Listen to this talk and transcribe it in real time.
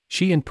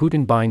Xi and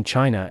Putin bind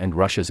China and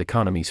Russia's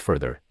economies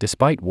further,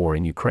 despite war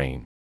in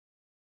Ukraine.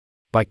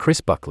 By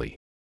Chris Buckley.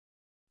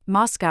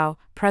 Moscow,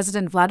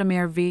 President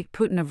Vladimir V.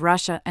 Putin of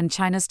Russia and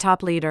China's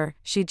top leader,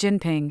 Xi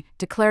Jinping,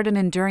 declared an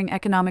enduring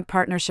economic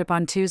partnership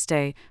on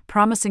Tuesday,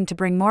 promising to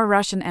bring more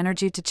Russian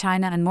energy to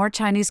China and more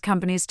Chinese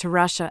companies to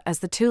Russia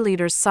as the two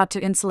leaders sought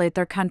to insulate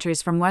their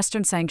countries from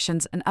Western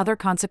sanctions and other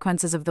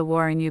consequences of the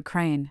war in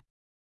Ukraine.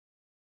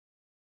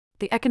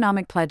 The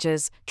economic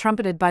pledges,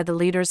 trumpeted by the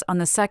leaders on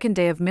the second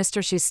day of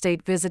Mr. Xi's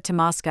state visit to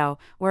Moscow,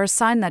 were a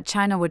sign that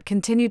China would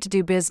continue to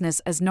do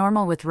business as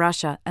normal with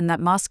Russia and that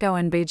Moscow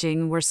and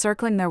Beijing were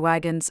circling their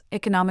wagons,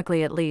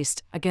 economically at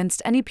least,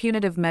 against any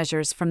punitive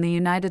measures from the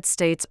United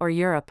States or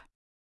Europe.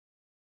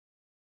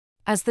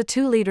 As the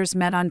two leaders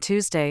met on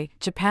Tuesday,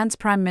 Japan's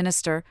Prime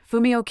Minister,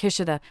 Fumio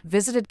Kishida,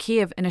 visited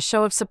Kyiv in a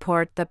show of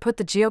support that put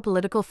the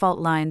geopolitical fault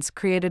lines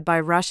created by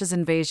Russia's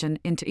invasion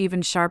into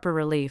even sharper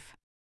relief.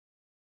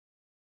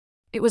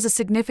 It was a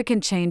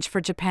significant change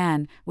for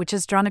Japan, which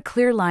has drawn a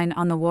clear line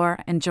on the war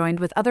and joined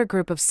with other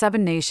group of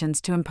 7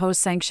 nations to impose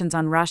sanctions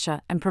on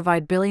Russia and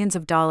provide billions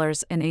of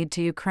dollars in aid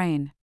to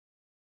Ukraine.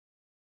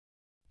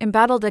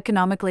 Embattled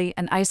economically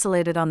and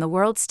isolated on the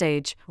world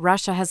stage,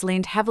 Russia has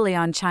leaned heavily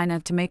on China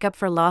to make up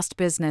for lost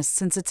business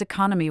since its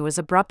economy was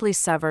abruptly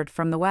severed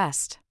from the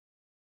West.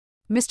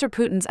 Mr.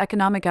 Putin's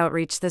economic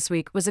outreach this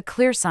week was a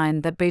clear sign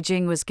that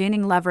Beijing was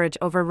gaining leverage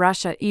over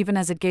Russia even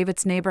as it gave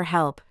its neighbor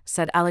help,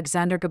 said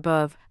Alexander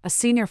Gabov, a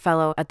senior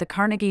fellow at the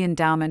Carnegie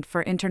Endowment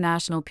for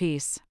International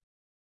Peace.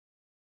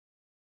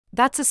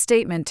 That's a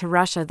statement to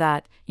Russia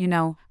that,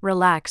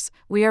 relax,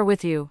 we are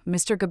with you,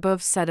 Mr.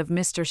 Gabov said of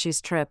Mr. Xi's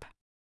trip.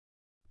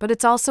 But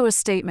it's also a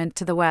statement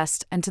to the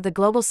West and to the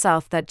global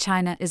South that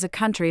China is a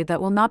country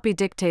that will not be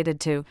dictated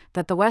to,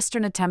 that the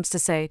Western attempts to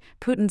say,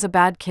 Putin's a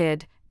bad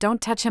kid, don't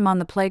touch him on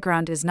the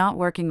playground is not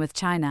working with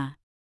China.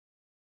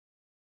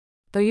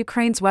 Though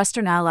Ukraine's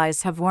Western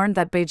allies have warned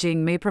that Beijing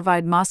may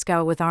provide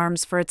Moscow with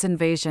arms for its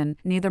invasion,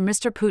 neither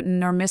Mr. Putin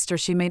nor Mr.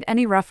 Xi made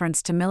any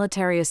reference to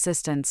military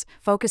assistance,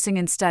 focusing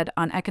instead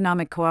on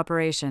economic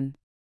cooperation.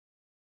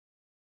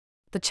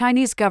 The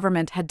Chinese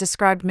government had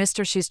described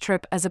Mr. Xi's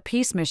trip as a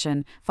peace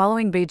mission,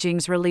 following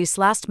Beijing's release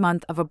last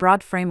month of a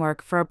broad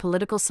framework for a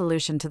political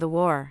solution to the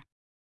war.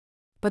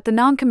 But the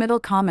non-committal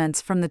comments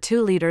from the two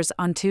leaders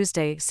on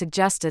Tuesday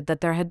suggested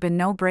that there had been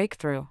no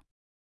breakthrough.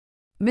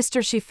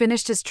 Mr. Xi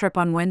finished his trip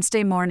on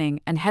Wednesday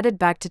morning and headed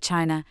back to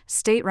China,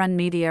 state-run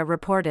media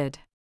reported.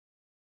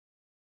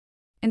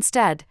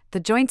 Instead, the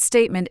joint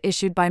statement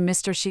issued by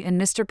Mr. Xi and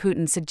Mr.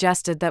 Putin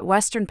suggested that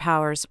Western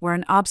powers were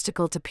an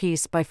obstacle to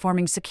peace by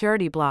forming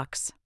security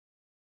blocs.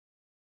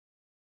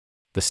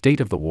 The state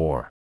of the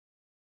war.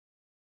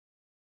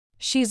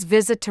 Xi's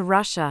visit to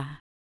Russia.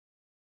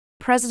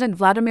 President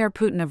Vladimir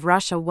Putin of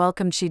Russia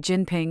welcomed Xi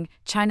Jinping,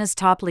 China's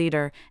top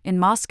leader, in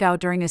Moscow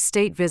during a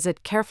state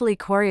visit carefully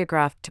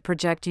choreographed to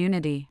project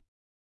unity.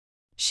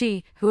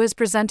 Xi, who has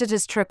presented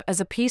his trip as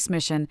a peace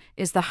mission,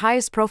 is the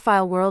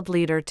highest-profile world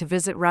leader to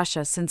visit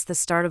Russia since the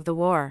start of the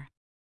war.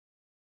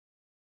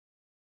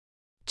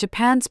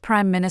 Japan's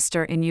Prime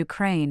Minister in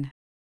Ukraine.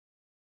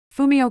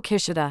 Fumio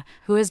Kishida,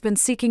 who has been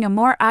seeking a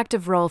more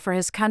active role for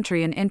his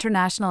country in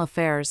international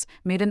affairs,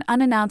 made an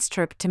unannounced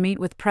trip to meet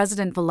with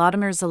President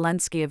Volodymyr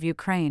Zelensky of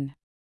Ukraine.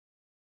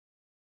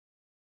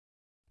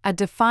 A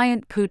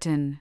defiant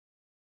Putin.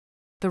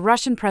 The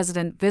Russian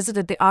president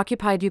visited the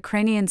occupied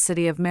Ukrainian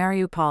city of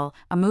Mariupol,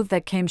 a move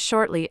that came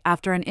shortly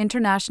after an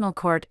international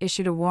court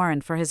issued a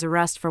warrant for his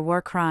arrest for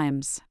war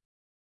crimes.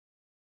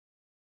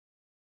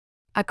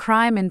 A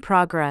crime in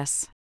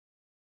progress.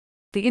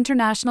 The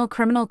International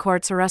Criminal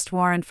Court's arrest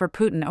warrant for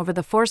Putin over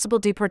the forcible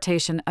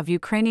deportation of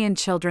Ukrainian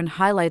children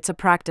highlights a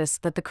practice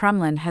that the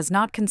Kremlin has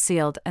not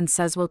concealed and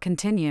says will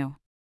continue.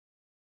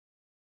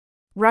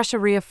 Russia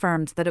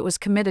reaffirmed that it was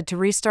committed to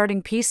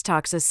restarting peace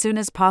talks as soon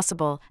as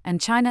possible, and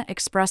China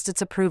expressed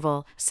its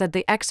approval, said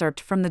the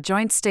excerpt from the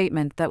joint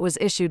statement that was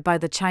issued by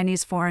the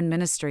Chinese Foreign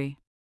Ministry.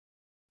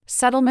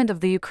 Settlement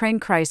of the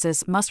Ukraine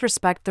crisis must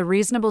respect the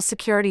reasonable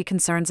security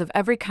concerns of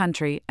every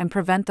country and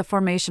prevent the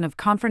formation of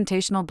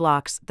confrontational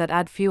blocs that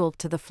add fuel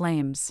to the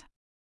flames.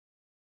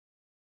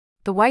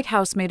 The White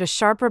House made a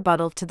sharp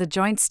rebuttal to the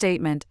joint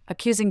statement,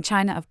 accusing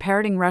China of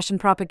parroting Russian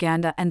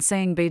propaganda and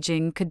saying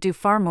Beijing could do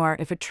far more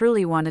if it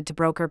truly wanted to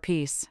broker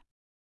peace.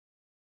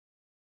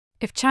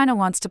 If China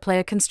wants to play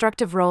a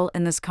constructive role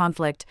in this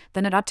conflict,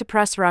 then it ought to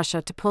press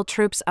Russia to pull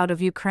troops out of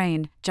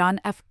Ukraine,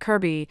 John F.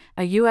 Kirby,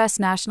 a U.S.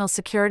 national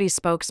security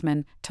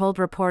spokesman, told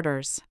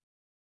reporters.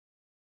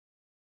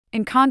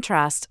 In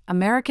contrast,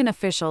 American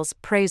officials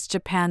praised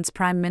Japan's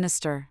prime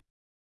minister.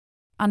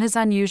 On his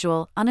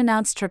unusual,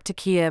 unannounced trip to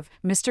Kyiv,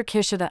 Mr.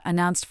 Kishida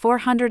announced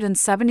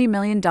 $470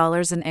 million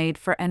in aid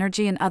for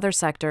energy and other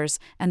sectors,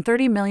 and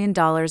 $30 million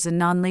in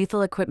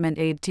non-lethal equipment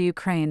aid to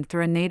Ukraine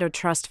through a NATO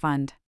trust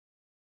fund.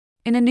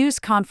 In a news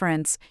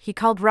conference, he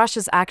called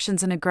Russia's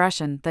actions an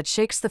aggression that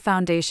shakes the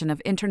foundation of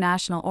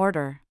international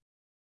order.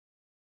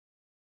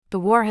 The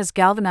war has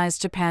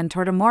galvanized Japan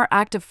toward a more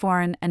active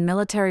foreign and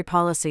military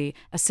policy,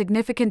 a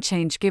significant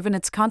change given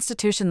its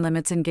constitution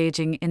limits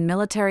engaging in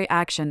military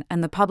action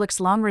and the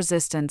public's long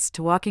resistance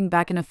to walking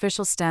back an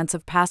official stance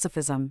of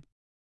pacifism.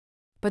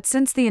 But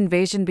since the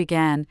invasion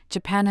began,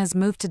 Japan has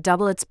moved to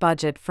double its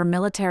budget for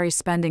military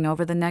spending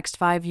over the next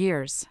 5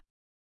 years.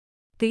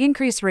 The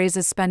increase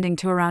raises spending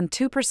to around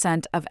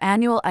 2% of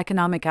annual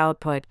economic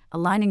output,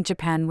 aligning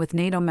Japan with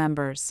NATO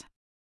members.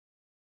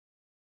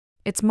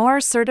 Its more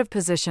assertive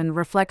position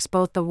reflects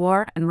both the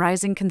war and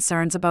rising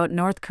concerns about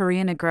North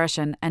Korean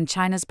aggression and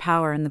China's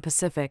power in the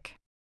Pacific.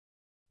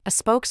 A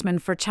spokesman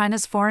for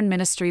China's foreign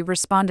ministry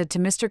responded to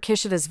Mr.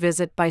 Kishida's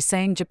visit by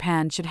saying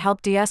Japan should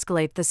help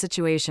de-escalate the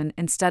situation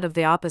instead of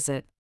the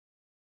opposite.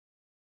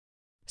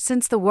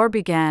 Since the war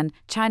began,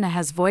 China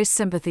has voiced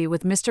sympathy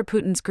with Mr.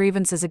 Putin's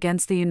grievances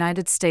against the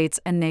United States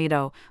and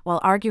NATO,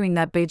 while arguing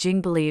that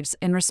Beijing believes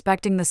in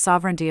respecting the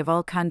sovereignty of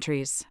all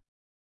countries.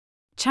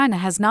 China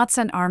has not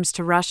sent arms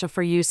to Russia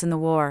for use in the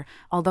war,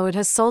 although it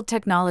has sold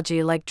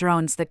technology like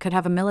drones that could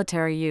have a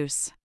military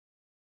use.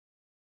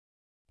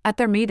 At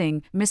their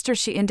meeting, Mr.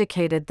 Xi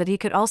indicated that he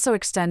could also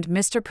extend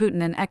Mr.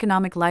 Putin an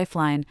economic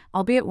lifeline,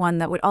 albeit one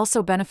that would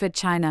also benefit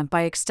China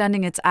by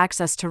extending its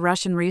access to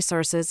Russian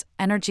resources,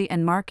 energy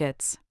and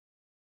markets.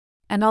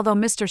 And although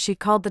Mr. Xi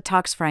called the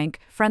talks frank,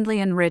 friendly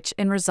and rich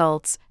in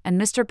results, and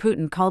Mr.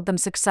 Putin called them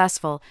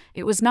successful,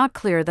 it was not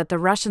clear that the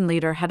Russian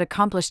leader had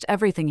accomplished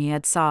everything he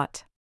had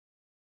sought.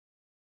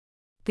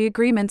 The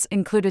agreements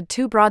included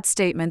 2 broad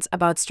statements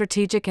about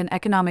strategic and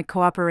economic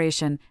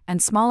cooperation,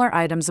 and smaller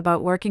items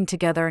about working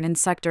together in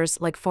sectors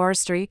like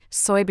forestry,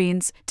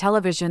 soybeans,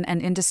 television and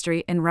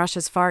industry in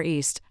Russia's Far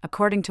East,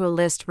 according to a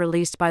list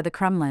released by the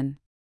Kremlin.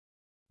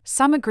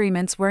 Some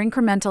agreements were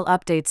incremental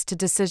updates to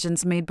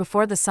decisions made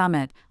before the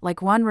summit,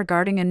 like one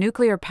regarding a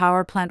nuclear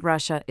power plant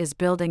Russia is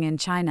building in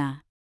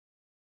China.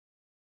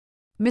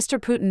 Mr.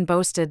 Putin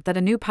boasted that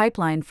a new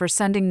pipeline for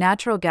sending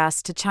natural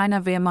gas to China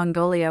via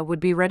Mongolia would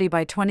be ready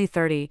by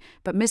 2030,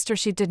 but Mr.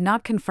 Xi did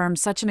not confirm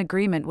such an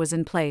agreement was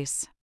in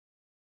place.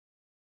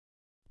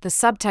 The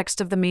subtext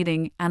of the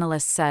meeting,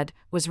 analysts said,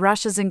 was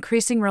Russia's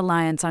increasing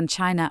reliance on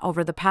China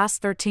over the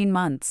past 13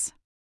 months.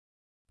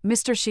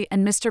 Mr. Xi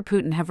and Mr.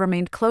 Putin have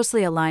remained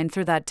closely aligned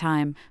through that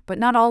time, but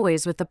not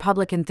always with the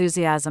public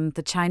enthusiasm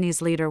the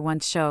Chinese leader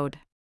once showed.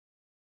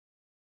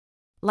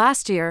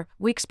 Last year,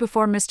 weeks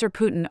before Mr.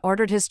 Putin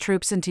ordered his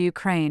troops into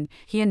Ukraine,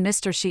 he and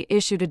Mr. Xi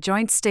issued a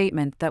joint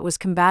statement that was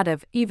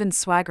combative, even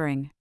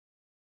swaggering.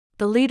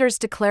 The leaders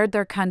declared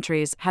their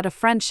countries had a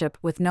friendship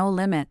with no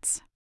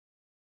limits.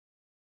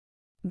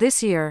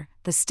 This year,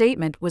 the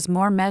statement was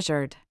more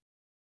measured.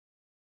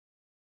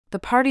 The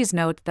parties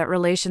note that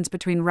relations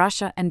between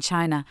Russia and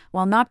China,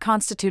 while not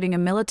constituting a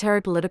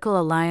military-political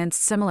alliance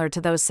similar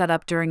to those set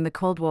up during the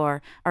Cold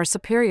War, are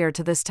superior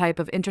to this type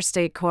of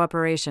interstate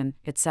cooperation,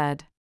 it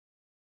said.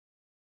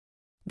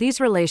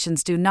 These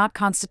relations do not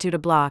constitute a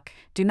bloc,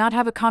 do not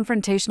have a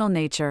confrontational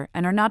nature,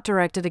 and are not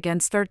directed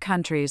against third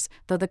countries,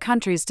 though the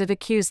countries did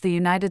accuse the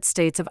United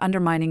States of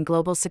undermining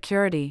global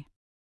security.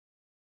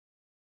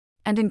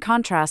 And in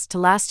contrast to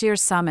last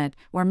year's summit,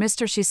 where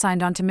Mr. Xi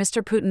signed on to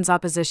Mr. Putin's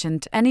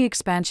opposition to any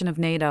expansion of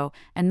NATO,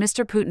 and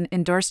Mr. Putin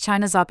endorsed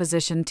China's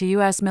opposition to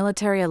U.S.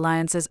 military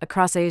alliances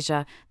across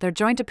Asia, their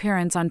joint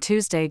appearance on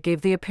Tuesday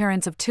gave the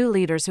appearance of 2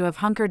 leaders who have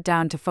hunkered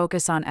down to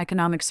focus on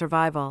economic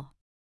survival.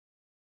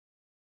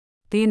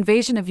 The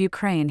invasion of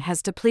Ukraine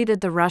has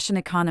depleted the Russian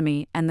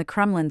economy and the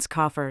Kremlin's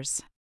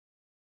coffers.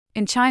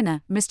 In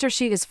China, Mr.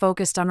 Xi is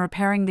focused on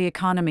repairing the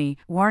economy,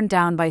 worn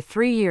down by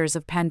 3 years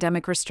of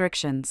pandemic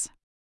restrictions.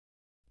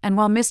 And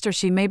while Mr.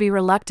 Xi may be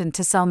reluctant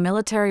to sell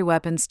military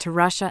weapons to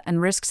Russia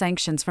and risk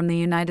sanctions from the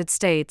United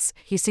States,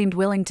 he seemed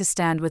willing to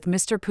stand with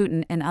Mr.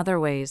 Putin in other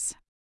ways.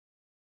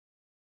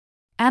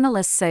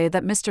 Analysts say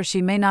that Mr.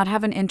 Xi may not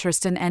have an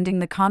interest in ending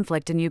the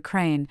conflict in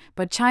Ukraine,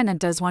 but China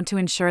does want to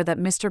ensure that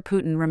Mr.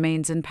 Putin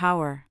remains in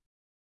power.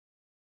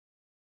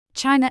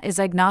 China is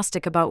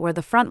agnostic about where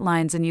the front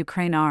lines in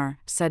Ukraine are,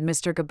 said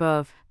Mr.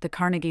 Gabov, the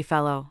Carnegie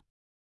Fellow.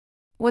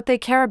 What they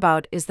care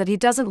about is that he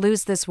doesn't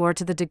lose this war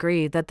to the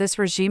degree that this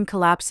regime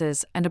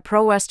collapses and a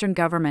pro-Western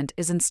government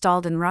is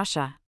installed in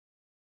Russia.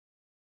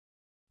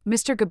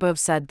 Mr. Gabov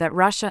said that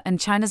Russia and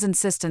China's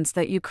insistence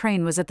that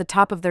Ukraine was at the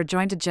top of their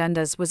joint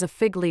agendas was a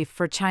fig leaf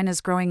for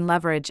China's growing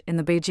leverage in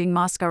the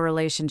Beijing-Moscow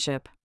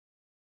relationship.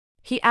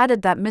 He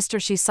added that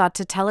Mr. Xi sought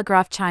to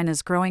telegraph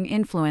China's growing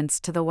influence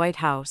to the White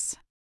House.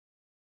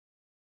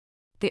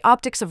 The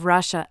optics of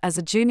Russia as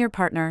a junior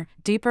partner,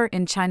 deeper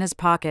in China's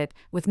pocket,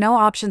 with no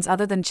options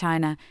other than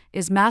China,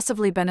 is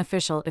massively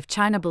beneficial if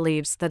China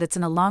believes that it's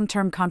in a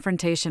long-term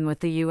confrontation with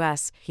the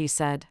U.S., he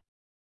said.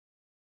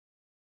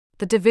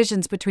 The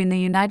divisions between the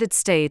United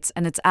States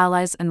and its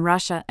allies and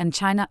Russia and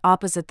China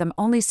opposite them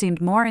only seemed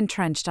more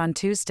entrenched on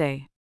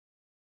Tuesday.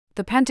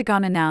 The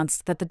Pentagon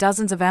announced that the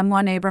dozens of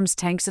M1 Abrams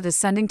tanks it is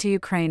sending to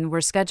Ukraine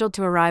were scheduled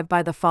to arrive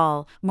by the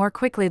fall, more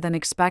quickly than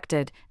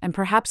expected, and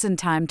perhaps in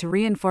time to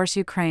reinforce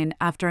Ukraine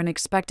after an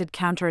expected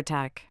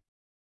counterattack.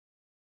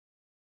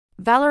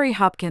 Valerie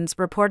Hopkins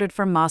reported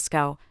from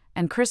Moscow.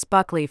 and Chris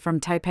Buckley from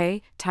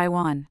Taipei,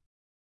 Taiwan.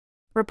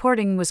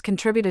 Reporting was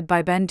contributed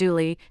by Ben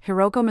Dooley,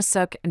 Hiroko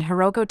Masuk and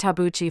Hiroko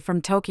Tabuchi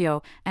from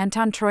Tokyo,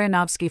 Anton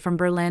Troyanovsky from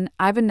Berlin,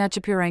 Ivan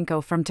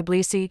Nechepurenko from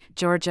Tbilisi,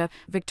 Georgia,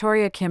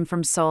 Victoria Kim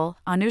from Seoul,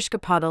 Anushka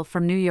Patil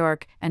from New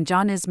York, and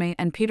John Ismay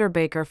and Peter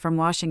Baker from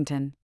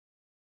Washington.